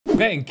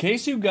Okay, in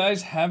case you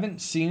guys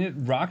haven't seen it,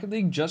 Rocket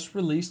League just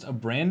released a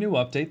brand new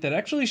update that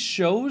actually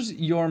shows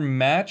your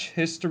match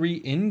history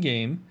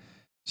in-game.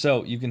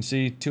 So you can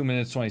see 2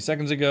 minutes 20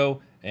 seconds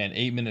ago and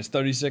 8 minutes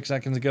 36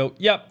 seconds ago.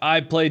 Yep,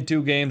 I played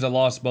 2 games, I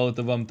lost both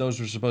of them. Those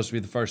were supposed to be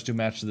the first 2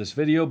 matches of this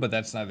video, but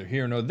that's neither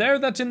here nor there,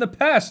 that's in the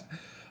past.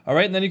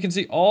 Alright, and then you can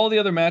see all the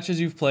other matches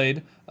you've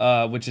played,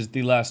 which is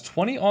the last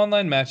 20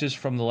 online matches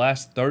from the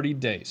last 30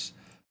 days.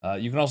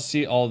 You can also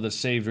see all the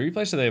saved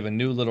replays, so they have a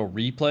new little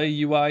replay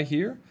UI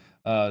here.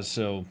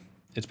 So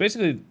it's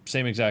basically the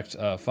same exact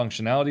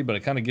functionality, but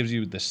it kind of gives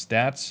you the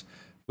stats,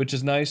 which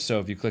is nice. So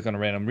if you click on a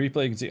random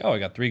replay, you can see, oh, I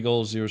got 3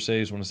 goals, 0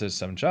 saves, 1 assist,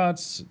 7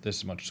 shots, this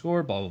is much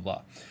scored, blah, blah,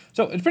 blah.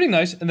 So it's pretty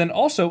nice. And then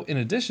also, in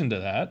addition to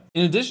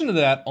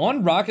that,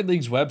 on Rocket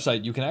League's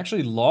website, you can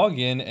actually log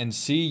in and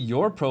see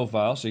your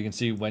profile. So you can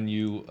see when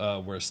you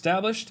were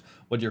established,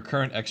 what your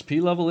current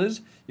XP level is.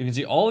 You can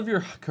see all of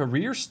your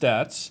career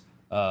stats,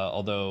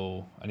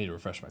 although I need to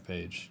refresh my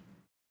page.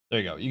 There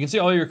you go. You can see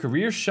all your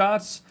career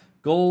shots,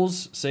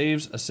 goals,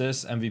 saves,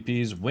 assists,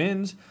 MVPs,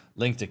 wins,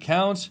 linked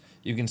accounts.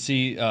 You can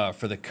see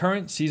for the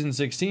current Season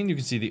 16, you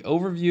can see the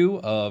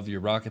overview of your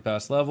Rocket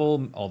Pass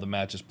level, all the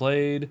matches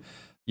played,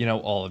 you know,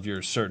 all of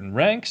your certain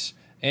ranks,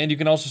 and you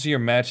can also see your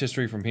match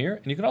history from here,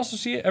 and you can also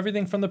see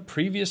everything from the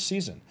previous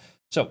season.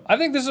 So I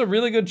think this is a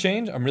really good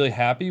change. I'm really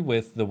happy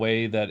with the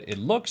way that it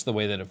looks, the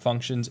way that it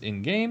functions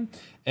in-game,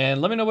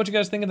 and let me know what you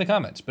guys think in the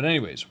comments. But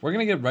anyways, we're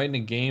going to get right into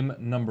game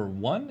number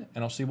 1,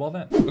 and I'll see you all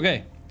then.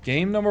 Okay,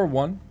 game number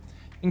 1.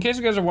 In case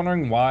you guys are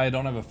wondering why I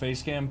don't have a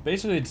face cam,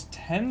 basically it's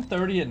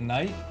 10:30 at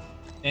night,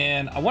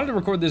 and I wanted to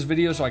record this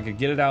video so I could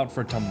get it out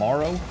for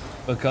tomorrow,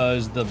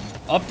 because the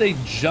update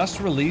just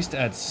released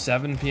at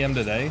 7 p.m.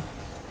 today,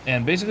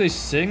 and basically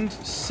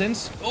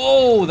since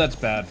oh, that's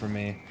bad for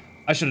me.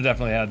 I should have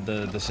definitely had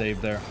the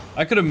save there.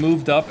 I could have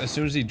moved up as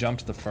soon as he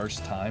jumped the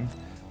first time.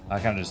 I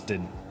kind of just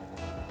didn't.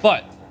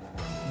 But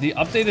the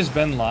update has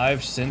been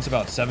live since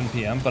about 7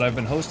 p.m., but I've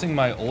been hosting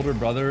my older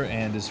brother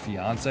and his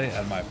fiance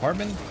at my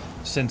apartment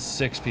since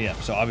 6 p.m.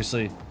 So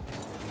obviously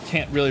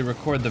can't really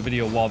record the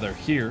video while they're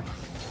here.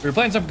 We were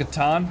playing some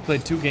Catan,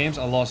 played 2 games,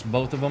 I lost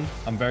both of them.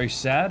 I'm very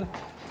sad,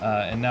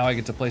 and now I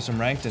get to play some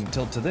ranked and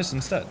tilt to this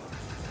instead.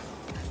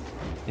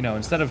 You know,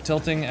 instead of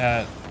tilting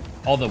at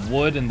all the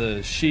wood and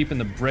the sheep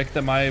and the brick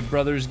that my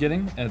brother's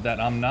getting, and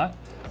that I'm not,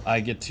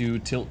 I get to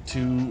tilt to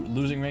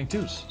losing rank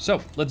 2s.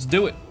 So let's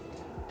do it.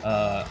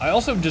 I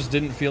also just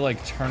didn't feel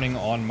like turning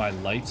on my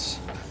lights.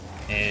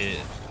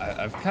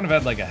 I've kind of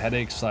had like a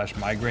headache /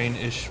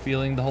 migraine-ish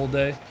feeling the whole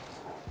day.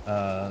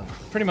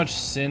 Pretty much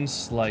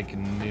since like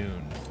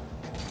noon.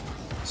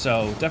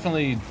 So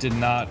definitely did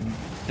not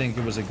think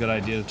it was a good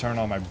idea to turn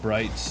on my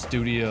bright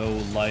studio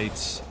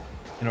lights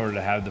in order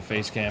to have the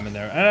face cam in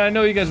there. And I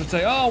know you guys would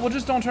say, oh, well,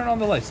 just don't turn on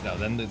the lights. No,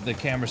 then the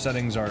camera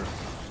settings are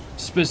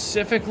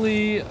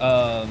specifically,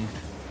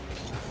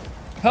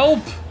 help!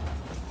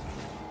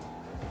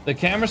 The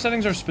camera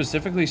settings are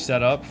specifically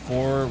set up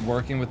for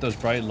working with those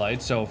bright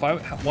lights. So if I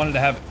wanted to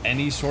have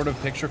any sort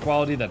of picture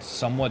quality that's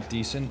somewhat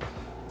decent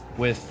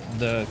with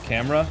the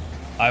camera,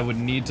 I would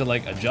need to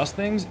like adjust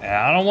things, and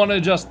I don't want to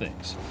adjust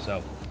things.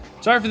 So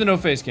sorry for the no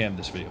face cam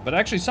this video, but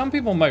actually some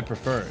people might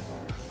prefer it.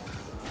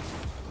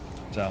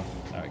 So,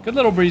 all right, good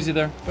little breezy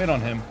there. Wait on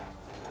him.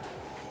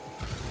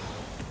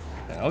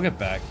 Okay, I'll get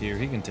back here.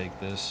 He can take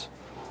this.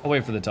 I'll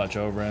wait for the touch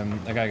over him.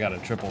 That guy got a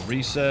triple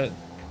reset.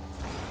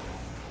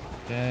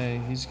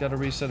 Okay, he's got a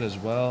reset as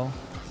well.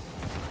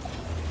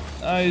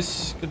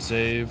 Nice, good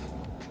save.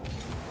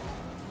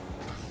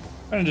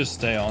 I'm gonna just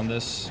stay on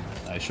this.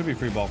 Nice, should be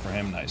free ball for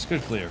him. Nice,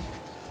 good clear.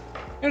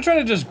 I'm gonna try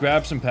to just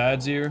grab some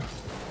pads here.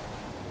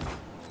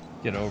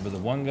 Get over the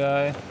one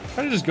guy.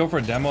 Try to just go for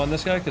a demo on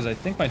this guy, because I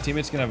think my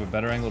teammate's gonna have a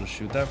better angle to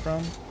shoot that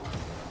from.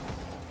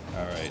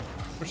 Alright,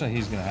 fortunately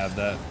he's gonna have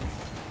that.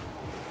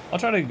 I'll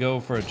try to go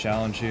for a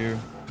challenge here.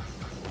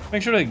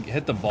 Make sure to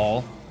hit the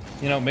ball.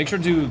 You know, make sure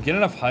to get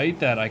enough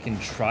height that I can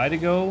try to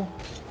go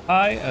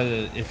high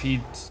if he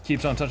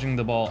keeps on touching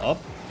the ball up.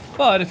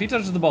 But if he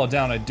touches the ball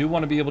down, I do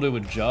want to be able to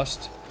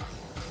adjust.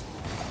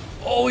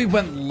 Oh, he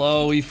went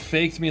low. He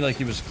faked me like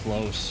he was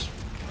close.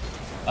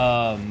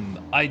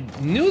 I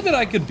knew that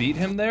I could beat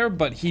him there,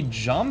 but he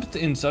jumped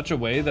in such a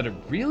way that it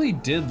really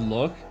did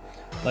look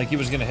like he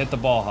was going to hit the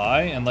ball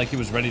high and like he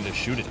was ready to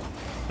shoot it.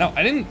 Now,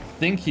 I didn't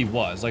think he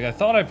was. Like, I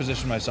thought I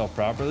positioned myself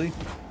properly,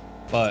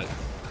 but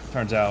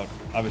turns out,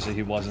 obviously,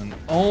 he wasn't.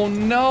 Oh,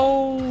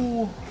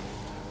 no!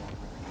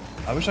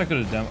 I wish I could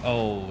have done...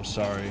 Oh,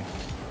 sorry.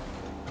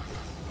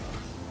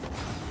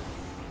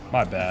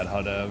 My bad,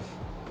 Hudev.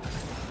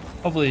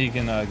 Hopefully he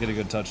can get a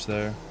good touch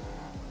there.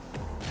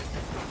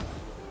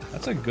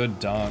 That's a good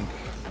dunk.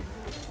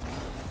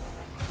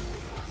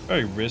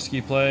 Very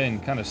risky play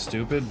and kind of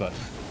stupid, but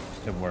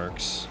it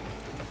works.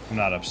 I'm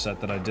not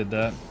upset that I did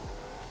that.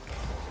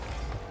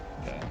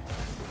 Okay.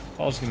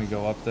 Ball's gonna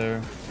go up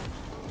there.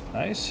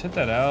 Nice, hit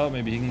that out.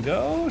 Maybe he can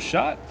go.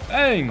 Shot.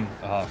 Bang!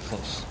 Ah,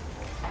 close.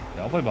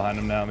 Yeah, I'll play behind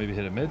him now. Maybe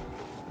hit it mid.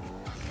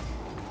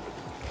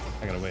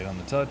 I gotta wait on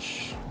the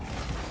touch.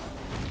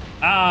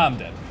 Ah, I'm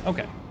dead.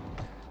 Okay.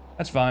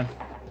 That's fine.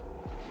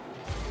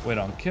 Wait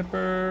on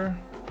Kipper.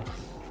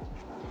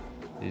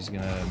 He's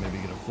gonna maybe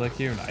get a flick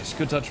here. Nice.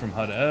 Good touch from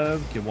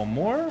Hudev. Get one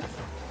more.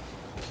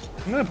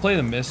 I'm gonna play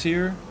the miss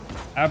here.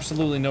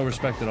 Absolutely no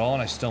respect at all,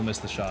 and I still miss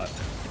the shot.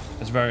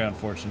 It's very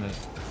unfortunate.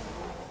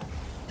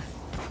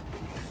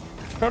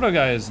 This Proto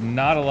guy has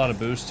not a lot of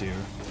boost here.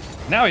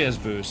 Now he has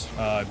boost.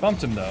 I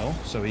bumped him though,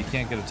 so he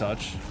can't get a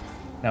touch.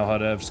 Now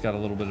Hudev's got a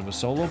little bit of a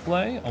solo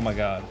play. Oh my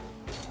god.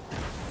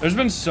 There's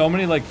been so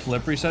many like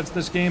flip resets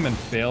this game and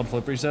failed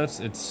flip resets.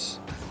 It's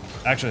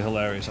actually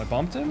hilarious. I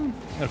bumped him.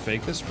 I'm gonna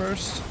fake this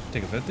first.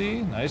 Take a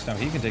 50. Nice. Now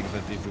he can take a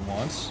 50 if he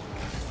wants.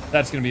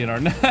 That's gonna be in our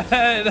net.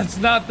 That's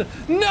not the...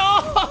 No!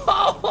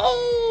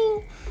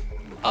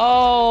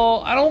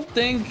 Oh,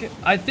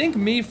 I think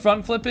me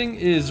front flipping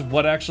is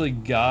what actually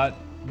got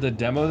the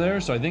demo there.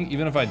 So I think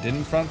even if I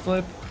didn't front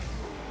flip,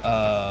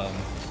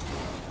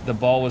 the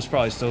ball was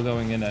probably still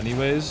going in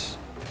anyways.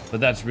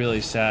 But that's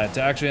really sad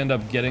to actually end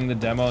up getting the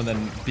demo and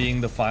then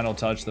being the final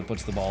touch that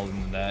puts the ball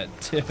in the net.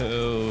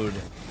 Dude.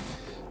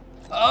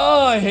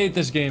 Oh, I hate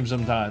this game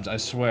sometimes. I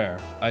swear.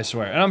 I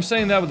swear. And I'm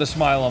saying that with a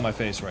smile on my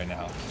face right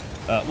now.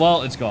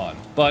 Well, it's gone.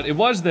 But it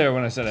was there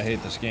when I said I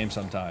hate this game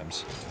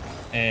sometimes.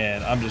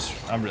 And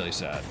I'm really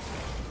sad.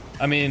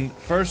 I mean,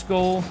 first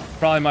goal,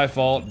 probably my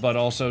fault, but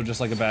also just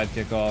like a bad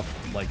kickoff,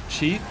 like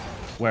cheat,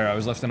 where I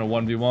was left in a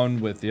 1v1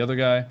 with the other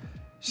guy.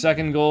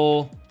 Second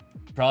goal,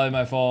 probably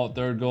my fault.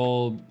 Third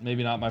goal,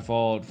 maybe not my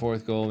fault.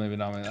 Fourth goal, maybe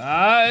not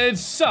my... it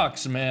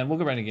sucks, man. We'll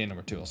go right into game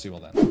number 2. I'll see you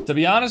all then. To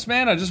be honest,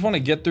 man, I just want to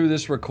get through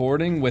this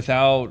recording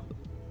without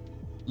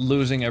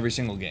losing every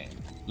single game.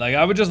 Like,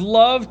 I would just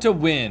love to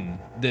win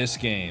this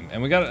game.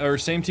 And we got our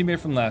same teammate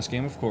from last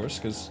game, of course,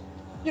 because,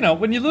 you know,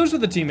 when you lose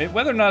with a teammate,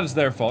 whether or not it's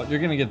their fault, you're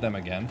going to get them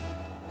again.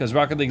 Because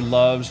Rocket League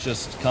loves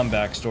just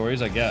comeback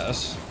stories, I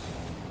guess.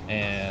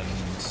 And,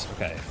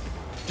 okay.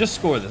 Just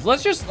score this.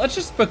 Let's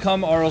just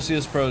become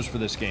RLCS pros for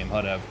this game,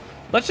 Hudev.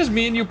 Let's just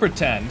me and you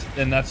pretend,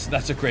 and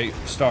that's a great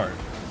start.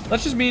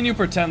 Let's just me and you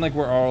pretend like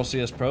we're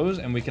RLCS pros,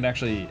 and we can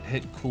actually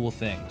hit cool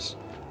things.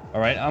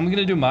 Alright, I'm going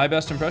to do my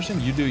best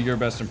impression. You do your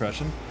best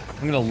impression.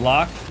 I'm going to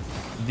lock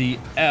the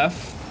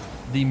F,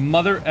 the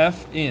mother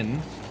F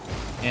in,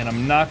 and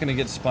I'm not going to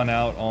get spun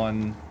out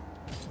on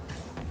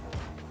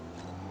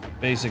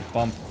basic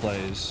bump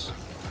plays.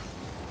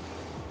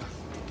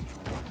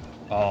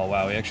 Oh,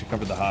 wow, he actually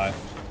covered the high.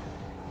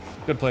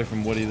 Good play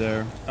from Woody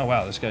there. Oh,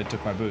 wow, this guy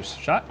took my boost.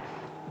 Shot?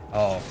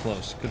 Oh,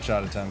 close. Good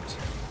shot attempt.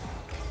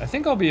 I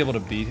think I'll be able to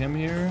beat him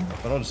here,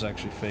 but I'll just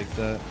actually fake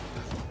that.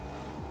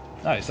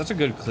 Nice, that's a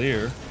good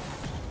clear.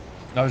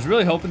 I was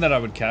really hoping that I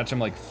would catch him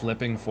like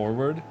flipping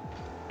forward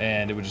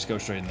and it would just go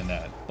straight in the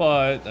net,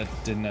 but that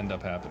didn't end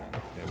up happening.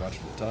 Okay, watch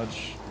for the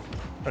touch.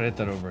 Try to hit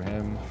that over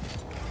him.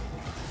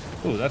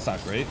 Ooh, that's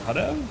not great.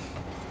 Hudev?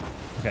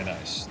 Okay,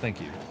 nice. Thank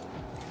you.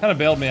 Kind of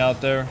bailed me out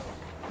there.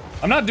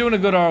 I'm not doing a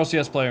good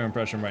RLCS player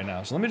impression right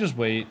now, so let me just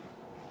wait.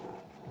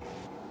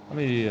 Let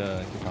me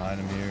get behind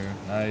him here.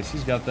 Nice,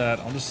 he's got that.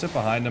 I'll just sit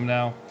behind him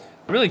now.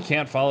 I really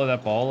can't follow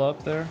that ball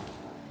up there.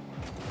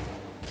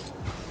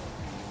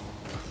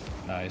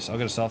 Nice, I'll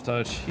get a soft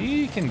touch.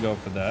 He can go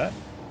for that.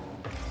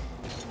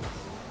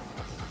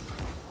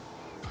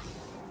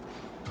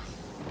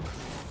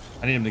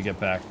 I need him to get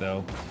back,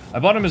 though. I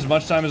bought him as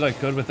much time as I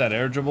could with that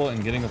air dribble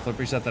and getting a flip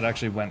reset that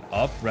actually went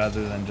up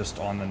rather than just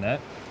on the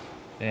net.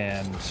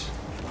 And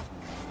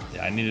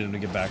yeah, I needed him to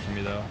get back to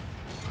me, though.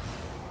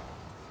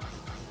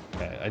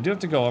 Okay, I do have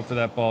to go up for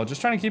that ball.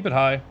 Just trying to keep it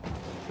high.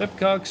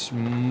 Pipcucks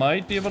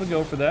might be able to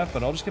go for that,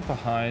 but I'll just get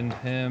behind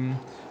him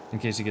in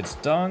case he gets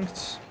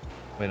dunked.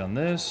 Wait on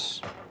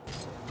this.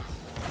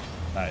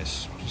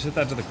 Nice. Just hit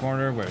that to the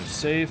corner where it's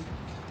safe.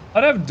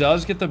 Hudev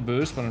does get the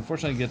boost, but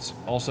unfortunately gets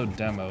also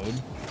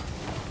demoed.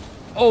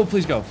 Oh,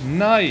 please go.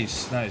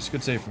 Nice. Nice.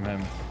 Good save from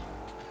him.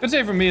 Good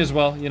save from me as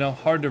well. You know,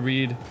 hard to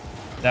read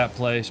that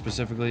play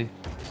specifically.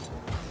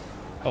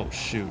 Oh,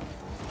 shoot.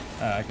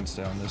 I can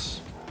stay on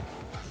this.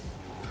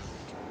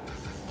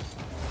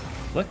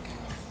 Flick.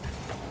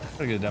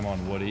 Gotta get a demo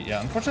on Woody.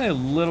 Yeah, unfortunately a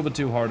little bit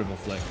too hard of a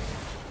flick.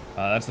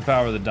 That's the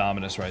power of the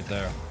Dominus right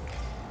there.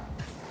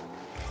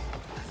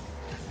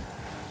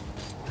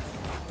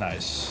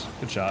 Nice.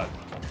 Good shot.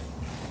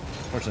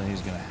 Fortunately,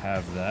 he's going to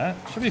have that.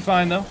 Should be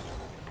fine, though.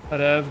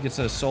 Hudev gets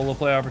a solo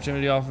play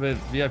opportunity off of it.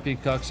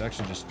 VIP Cucks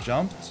actually just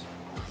jumped.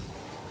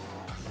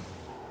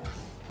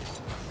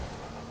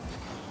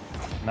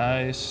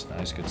 Nice.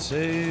 Nice. Good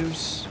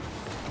saves.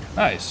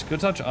 Nice.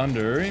 Good touch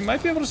under. He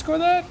might be able to score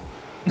that.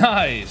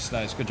 Nice.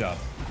 Nice. Good job.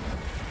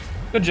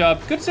 Good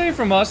job. Good save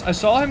from us. I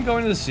saw him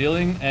going to the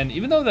ceiling, and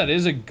even though that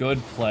is a good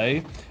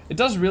play, it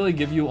does really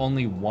give you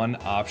only one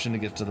option to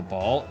get to the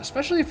ball,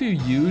 especially if you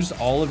use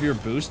all of your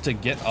boost to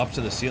get up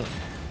to the ceiling.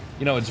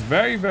 You know, it's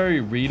very, very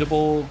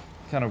readable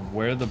kind of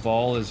where the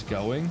ball is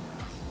going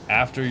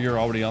after you're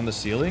already on the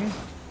ceiling,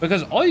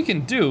 because all you can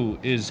do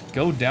is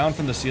go down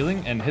from the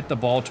ceiling and hit the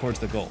ball towards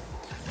the goal.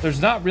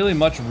 There's not really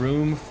much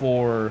room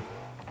for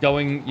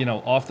going, you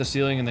know, off the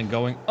ceiling and then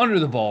going under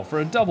the ball for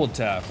a double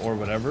tap or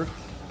whatever.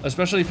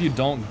 Especially if you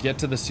don't get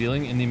to the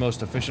ceiling in the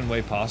most efficient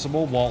way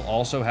possible while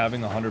also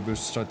having 100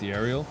 boost to start the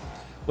aerial.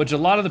 which a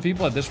lot of the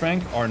people at this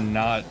rank are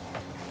not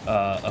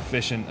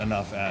efficient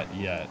enough at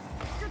yet.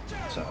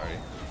 Sorry.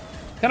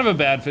 Kind of a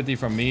bad 50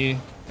 from me.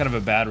 Kind of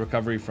a bad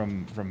recovery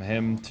from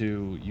him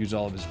to use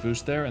all of his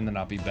boost there and then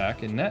not be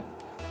back in net.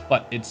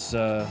 But it's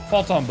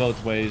fault on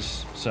both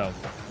ways, so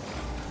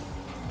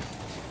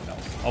no,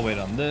 I'll wait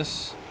on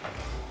this.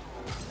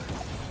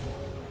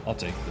 I'll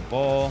take the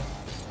ball.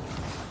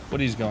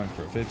 Woody's going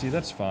for a 50.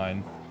 That's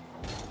fine.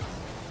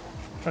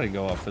 Try to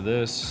go up for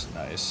this.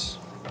 Nice.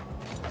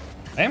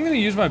 I am going to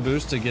use my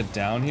boost to get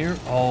down here.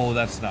 Oh,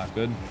 that's not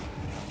good.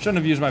 Shouldn't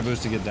have used my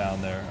boost to get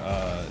down there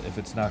if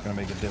it's not going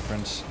to make a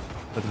difference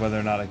with whether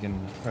or not I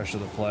can pressure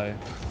the play.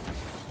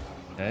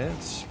 Okay,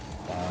 it's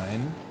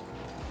fine.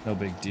 No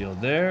big deal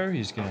there.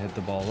 He's going to hit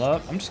the ball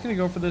up. I'm just going to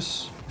go for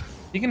this.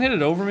 He can hit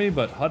it over me,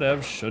 but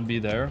Hudev should be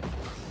there.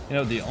 You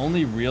know, the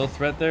only real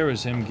threat there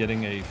is him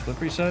getting a flip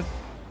reset,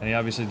 and he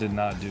obviously did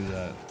not do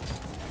that.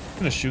 I'm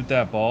going to shoot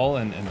that ball,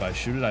 and by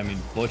shoot it, I mean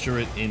butcher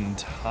it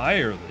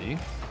entirely.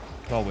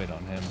 But I'll wait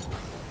on him.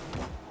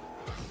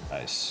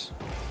 Nice.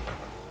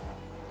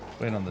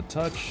 Wait on the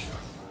touch.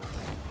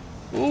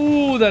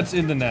 Ooh, that's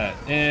in the net,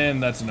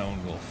 and that's an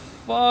own goal.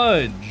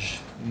 Fudge.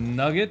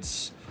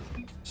 Nuggets.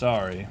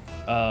 Sorry.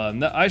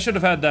 I should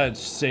have had that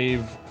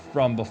save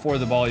from before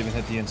the ball even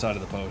hit the inside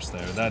of the post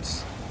there.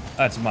 That's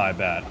my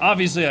bad.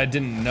 Obviously, I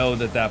didn't know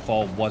that that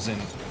ball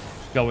wasn't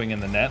going in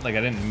the net. Like,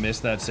 I didn't miss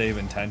that save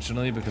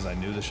intentionally because I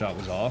knew the shot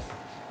was off.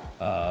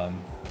 I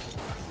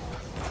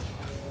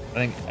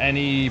think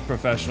any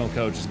professional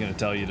coach is going to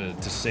tell you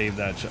to save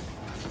that shot.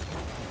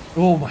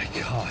 Oh my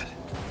god.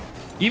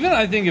 Even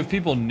I think if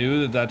people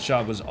knew that that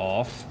shot was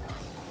off,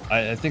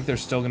 I think they're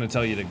still going to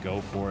tell you to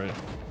go for it.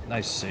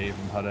 Nice save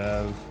from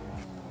Hudev.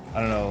 I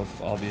don't know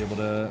if I'll be able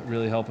to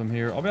really help him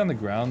here. I'll be on the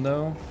ground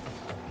though.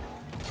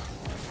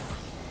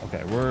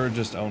 Okay, we're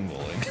just own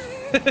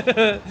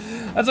goaling.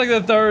 That's like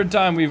the third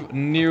time we've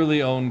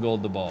nearly own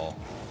goaled the ball.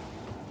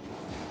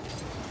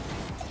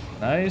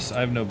 Nice. I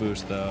have no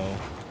boost though.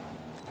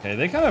 Okay,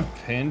 they kind of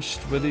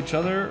pinched with each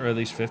other, or at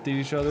least 50'd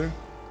each other.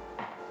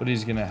 But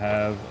he's gonna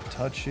have a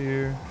touch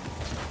here.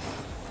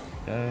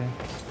 Okay.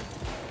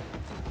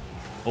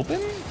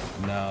 Open?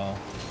 No.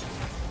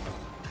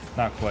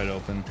 Not quite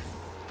open.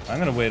 I'm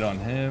gonna wait on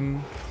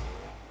him.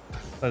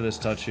 Play this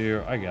touch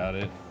here. I got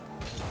it.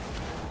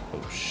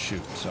 Oh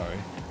shoot, sorry.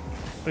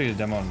 Put a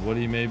demo on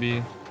Woody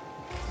maybe.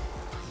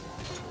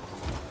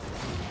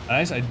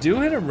 Nice. I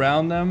do hit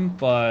around them,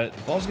 but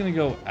the ball's gonna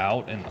go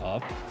out and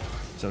up.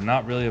 So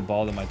not really a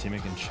ball that my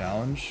teammate can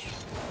challenge.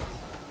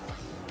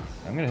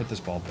 I'm gonna hit this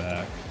ball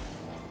back.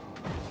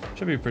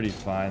 Should be pretty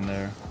fine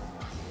there.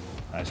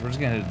 Nice, we're just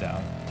gonna hit it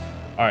down.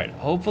 Alright,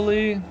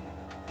 hopefully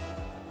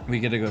we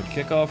get a good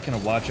kickoff. Gonna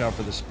watch out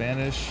for the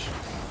Spanish.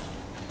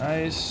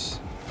 Nice.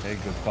 Okay,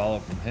 good follow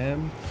from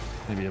him.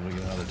 Gonna be able to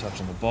get another touch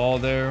on the ball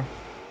there.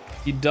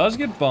 He does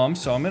get bumped,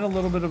 so I'm in a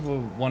little bit of a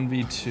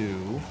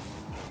 1v2.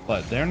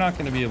 But they're not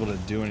gonna be able to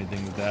do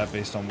anything with that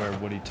based on where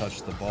Woody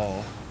touched the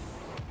ball.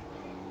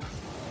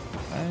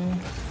 Okay.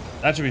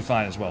 That should be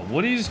fine as well.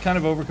 Woody's kind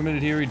of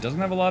overcommitted here. He doesn't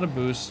have a lot of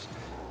boost.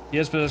 He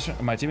has possession.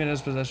 My teammate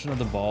has possession of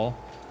the ball.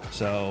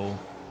 So,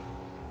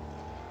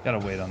 gotta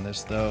wait on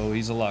this though.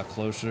 He's a lot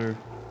closer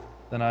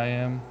than I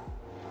am.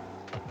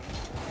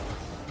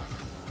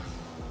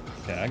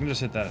 Okay, I can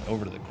just hit that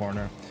over to the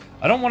corner.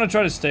 I don't want to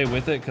try to stay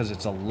with it because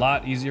it's a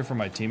lot easier for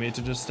my teammate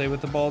to just stay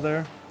with the ball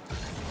there.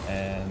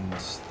 And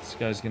this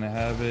guy's gonna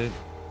have it.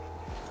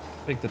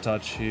 Take the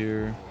touch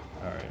here.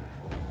 All right.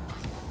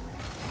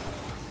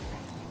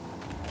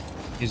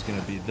 He's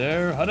gonna be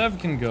there. Hudev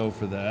can go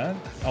for that.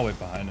 I'll wait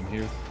behind him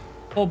here.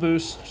 Full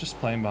boost, just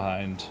playing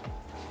behind.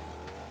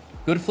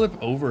 Good flip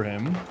over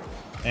him.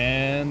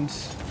 And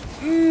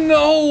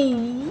no,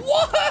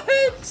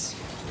 what?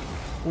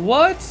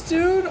 What,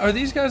 dude? Are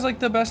these guys like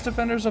the best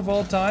defenders of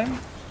all time?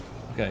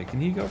 Okay, can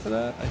he go for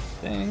that? I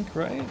think,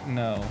 right?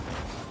 No,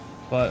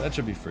 but that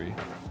should be free.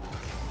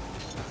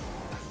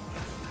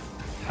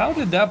 How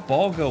did that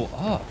ball go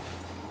up?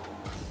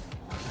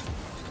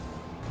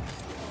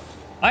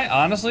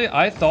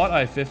 I thought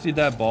I 50'd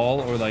that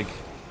ball, or like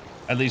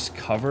at least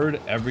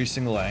covered every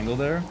single angle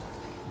there.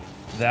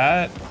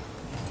 That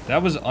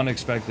was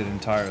unexpected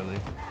entirely.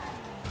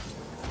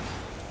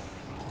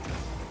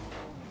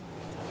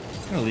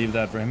 I'm gonna leave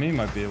that for him. He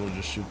might be able to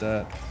just shoot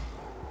that.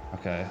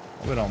 Okay,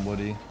 I'll wait on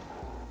Woody.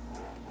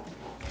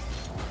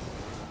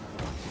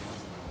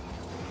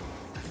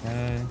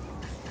 Okay.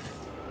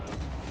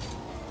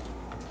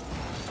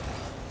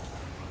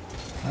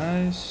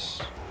 Nice.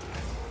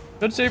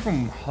 Good save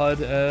from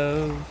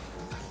Hudev.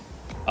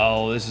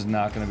 Oh, this is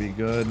not going to be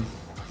good.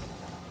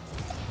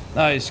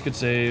 Nice, good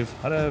save.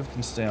 Hudev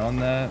can stay on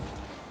that.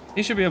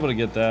 He should be able to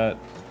get that.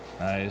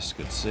 Nice,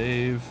 good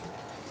save.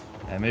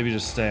 And maybe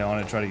just stay on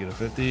it, try to get a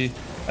 50.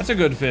 That's a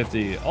good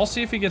 50. I'll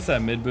see if he gets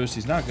that mid boost.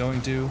 He's not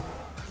going to.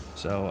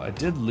 So I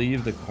did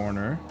leave the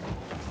corner.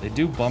 They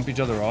do bump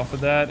each other off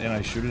with that, and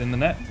I shoot it in the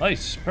net.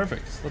 Nice,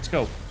 perfect. Let's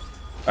go.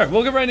 All right,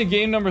 we'll get right into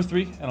game number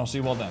 3, and I'll see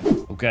you all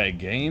then. Okay,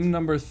 game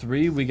number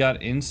 3, we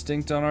got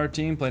Instinct on our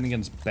team, playing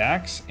against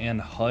Bax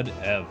and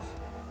Hudev.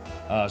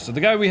 So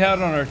the guy we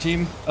had on our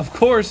team, of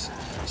course,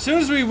 as soon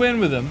as we win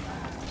with him,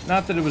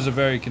 not that it was a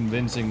very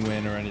convincing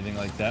win or anything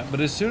like that, but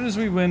as soon as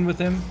we win with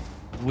him,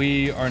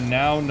 we are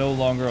now no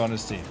longer on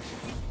his team.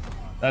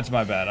 That's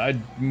my bad. I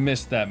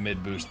missed that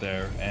mid boost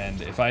there,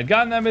 and if I had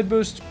gotten that mid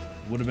boost,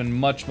 would have been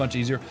much, much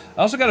easier.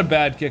 I also got a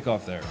bad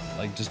kickoff there.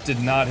 Like, just did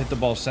not hit the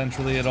ball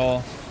centrally at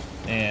all,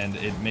 and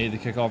it made the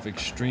kickoff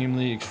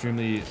extremely,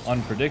 extremely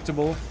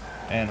unpredictable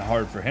and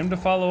hard for him to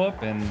follow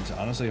up, and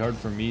honestly hard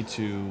for me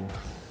to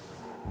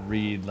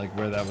read like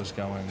where that was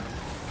going.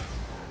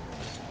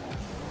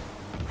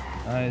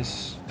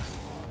 Nice.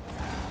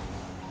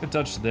 Good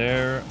touch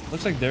there.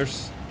 Looks like they're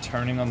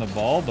turning on the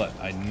ball, but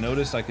I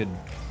noticed I could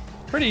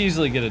pretty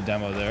easily get a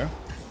demo there.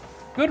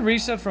 Good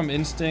reset from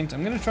Instinct.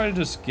 I'm going to try to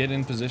just get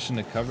in position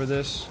to cover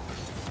this.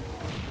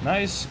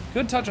 Nice.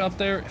 Good touch up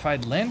there. If I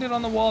had landed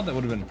on the wall, that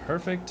would have been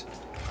perfect.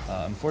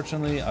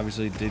 Unfortunately,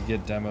 obviously did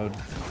get demoed.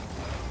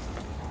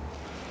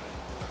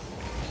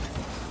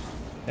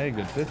 Hey,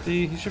 good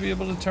 50. He should be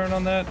able to turn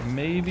on that.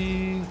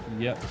 Maybe.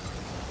 Yep.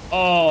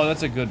 Oh,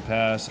 that's a good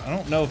pass. I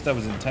don't know if that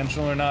was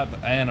intentional or not,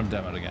 but and I'm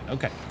demoed again.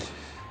 Okay.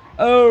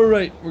 All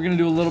right. We're going to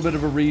do a little bit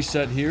of a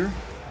reset here.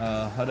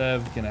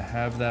 Hudev going to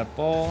have that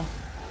ball.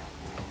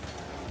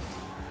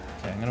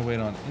 Okay, I'm going to wait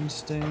on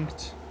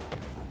Instinct.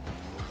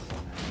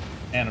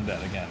 And I'm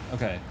dead again.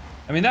 Okay.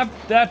 I mean,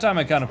 that time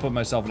I kind of put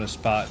myself in a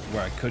spot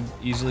where I could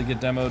easily get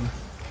demoed.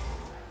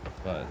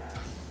 But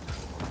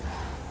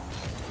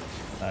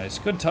nice.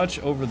 Good touch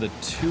over the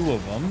two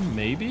of them.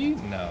 Maybe?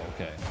 No.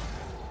 Okay.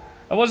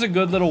 That was a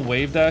good little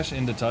wave dash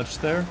into touch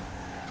there.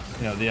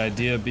 You know, the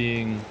idea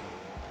being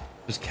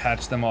just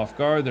catch them off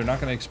guard. They're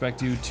not going to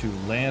expect you to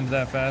land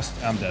that fast.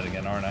 I'm dead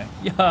again, aren't I?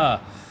 Yeah.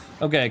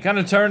 Okay, kind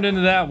of turned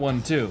into that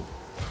one too.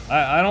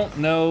 I don't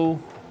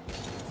know.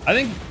 I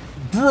think,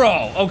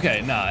 bro.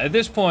 Okay, nah. At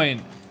this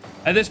point,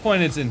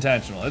 it's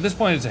intentional. At this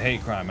point, it's a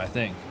hate crime. I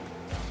think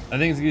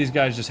these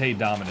guys just hate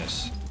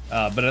Dominus.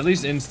 But at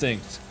least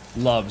Instinct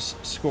loves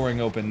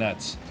scoring open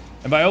nets.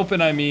 And by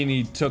open, I mean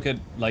he took it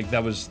like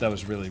that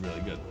was really,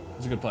 really good. It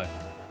was a good play.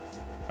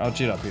 I'll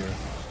cheat up here.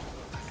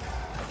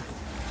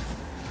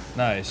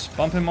 Nice.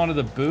 Bump him onto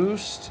the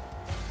boost.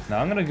 Now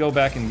I'm going to go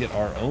back and get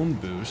our own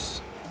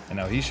boost. And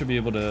now he should be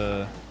able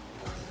to...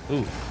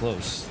 Ooh,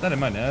 close. Is that in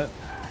my net?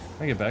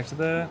 Can I get back to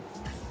that?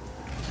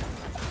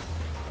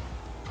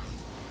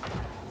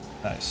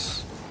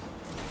 Nice.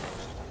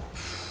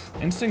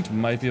 Instinct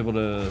might be able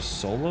to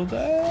solo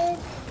that?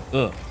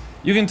 Ugh.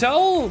 You can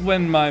tell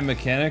when my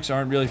mechanics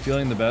aren't really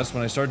feeling the best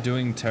when I start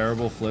doing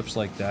terrible flips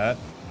like that.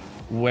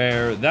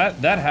 Where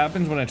that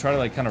happens when I try to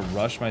like kind of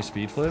rush my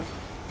speed flip.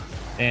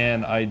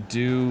 And I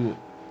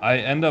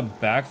end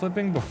up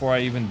backflipping before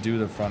I even do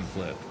the front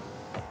flip.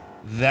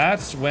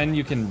 That's when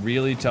you can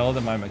really tell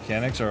that my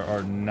mechanics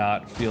are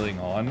not feeling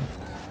on.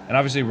 And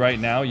obviously right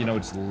now, you know,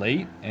 it's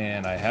late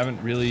and I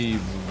haven't really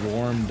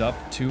warmed up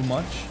too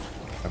much.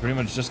 I pretty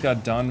much just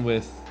got done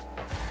with,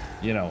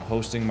 you know,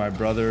 hosting my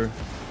brother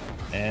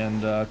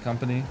and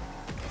company.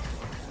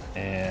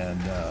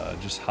 And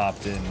just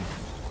hopped in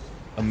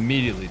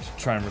immediately to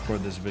try and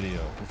record this video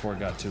before it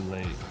got too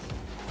late.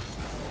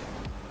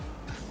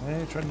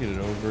 Okay, try to get it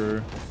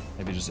over.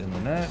 Maybe just in the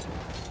net.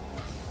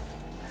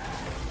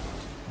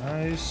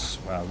 Nice.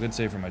 Wow, good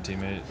save for my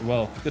teammate.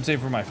 Well, good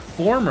save for my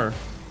former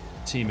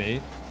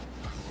teammate.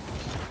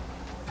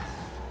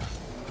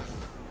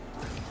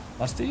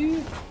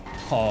 Musty?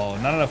 Oh,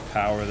 not enough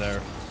power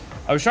there.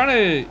 I was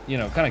trying to, you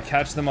know, kind of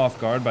catch them off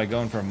guard by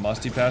going for a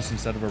musty pass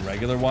instead of a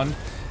regular one.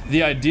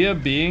 The idea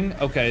being,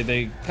 okay,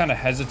 they kind of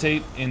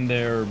hesitate in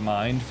their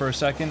mind for a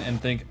second and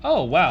think,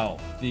 oh, wow,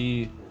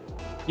 the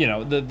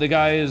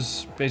guy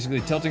is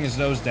basically tilting his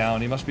nose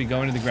down. He must be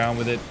going to the ground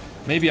with it.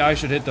 Maybe I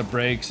should hit the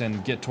brakes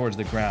and get towards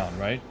the ground,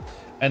 right?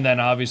 And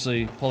then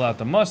obviously pull out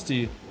the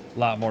musty, a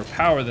lot more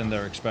power than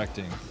they're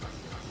expecting.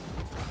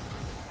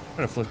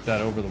 Try to flip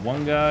that over the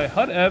one guy.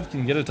 Hud Ev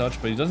can get a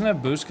touch, but he doesn't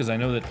have boost because I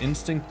know that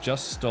Instinct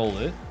just stole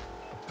it.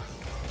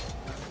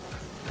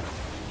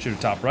 Shooter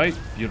top right.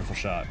 Beautiful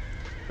shot.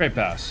 Great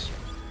pass.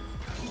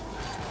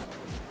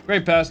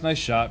 Great pass, nice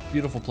shot.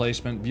 Beautiful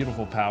placement,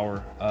 beautiful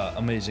power.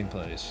 Amazing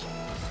plays.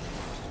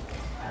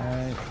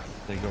 Alright,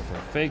 they go for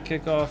a fake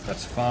kickoff.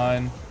 That's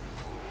fine.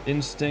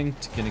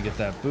 Instinct, gonna get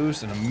that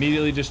boost and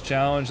immediately just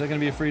challenge. Is that gonna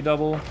be a free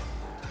double?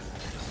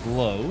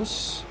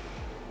 Close.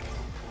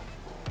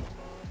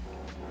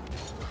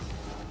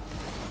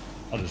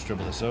 I'll just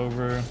dribble this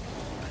over.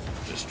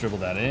 Just dribble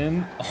that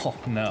in. Oh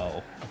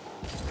no.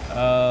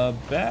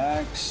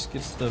 Backs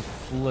gets the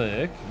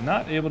flick.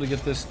 Not able to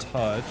get this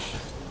touch.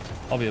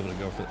 I'll be able to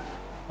go for it.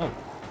 Oh,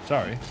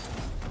 sorry.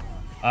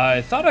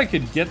 I thought I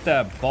could get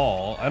that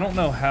ball. I don't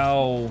know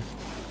how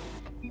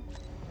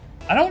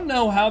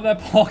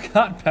that ball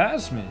got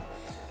past me.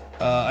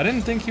 I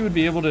didn't think he would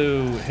be able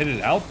to hit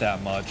it out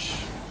that much.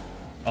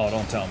 Oh,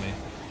 don't tell me.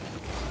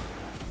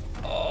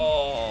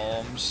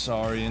 Oh, I'm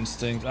sorry,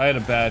 Instinct. I had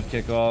a bad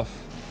kickoff.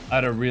 I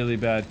had a really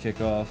bad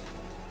kickoff.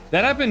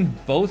 That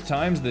happened both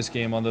times this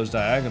game on those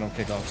diagonal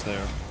kickoffs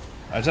there.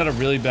 I just had a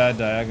really bad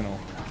diagonal.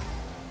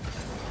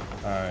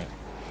 Alright.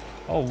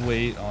 I'll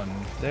wait on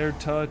their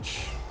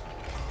touch.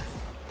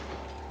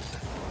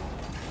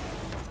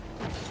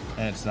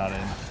 And it's not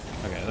in.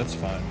 Okay, that's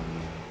fine.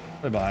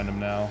 Play behind him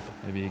now.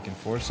 Maybe he can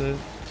force it.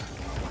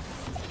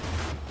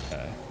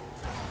 Okay.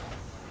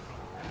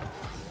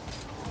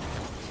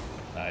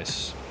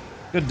 Nice.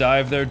 Good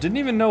dive there. Didn't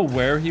even know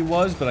where he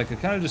was, but I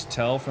could kind of just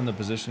tell from the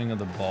positioning of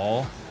the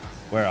ball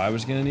where I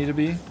was going to need to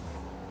be.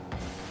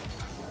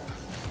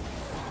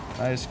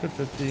 Nice. Good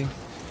 50.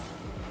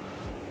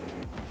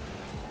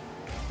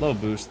 Low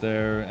boost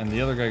there, and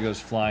the other guy goes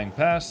flying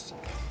past.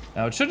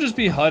 Now, it should just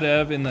be HUD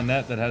Ev in the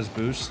net that has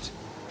boost.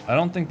 I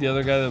don't think the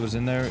other guy that was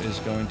in there is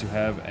going to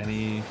have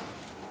any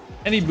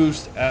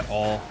boost at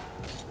all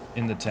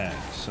in the tank.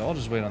 So I'll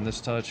just wait on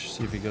this touch,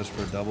 see if he goes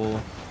for a double.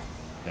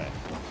 Okay.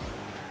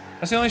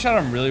 That's the only shot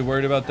I'm really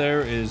worried about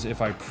there is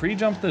if I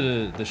pre-jump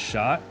the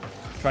shot,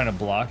 trying to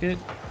block it,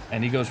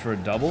 and he goes for a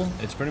double,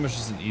 it's pretty much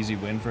just an easy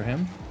win for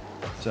him.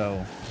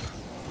 So,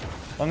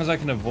 as long as I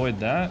can avoid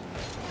that,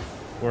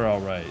 we're all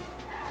right.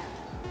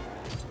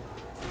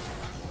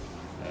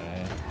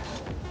 Okay.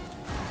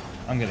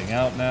 I'm getting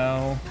out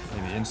now.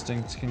 Maybe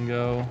instincts can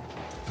go.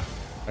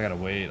 I gotta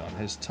wait on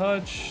his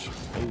touch.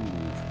 Ooh.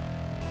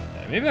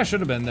 Yeah, maybe I should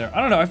have been there.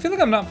 I don't know. I feel like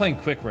I'm not playing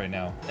quick right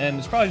now, and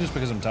it's probably just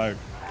because I'm tired.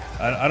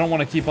 I don't want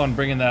to keep on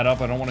bringing that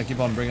up. I don't want to keep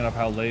on bringing up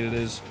how late it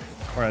is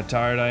or how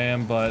tired I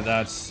am, but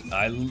that's...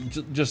 I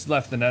just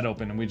left the net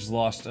open and we just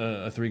lost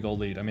a 3-goal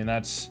lead. I mean,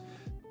 that's...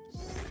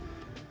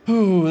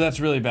 Ooh,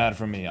 that's really bad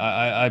for me.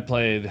 I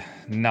played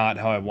not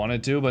how I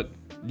wanted to, but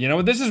you know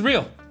what? This is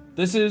real.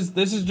 This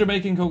is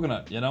Jamaican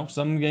Coconut, you know?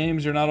 Some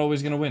games you're not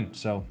always going to win.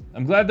 So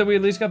I'm glad that we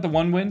at least got the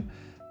 1 win,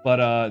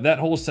 but that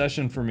whole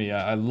session for me,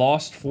 I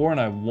lost 4 and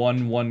I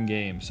won 1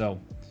 game. So,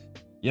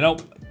 you know,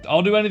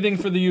 I'll do anything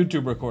for the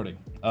YouTube recording.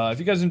 If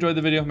you guys enjoyed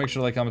the video, make sure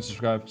to like, comment,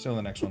 subscribe. See you on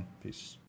the next one. Peace.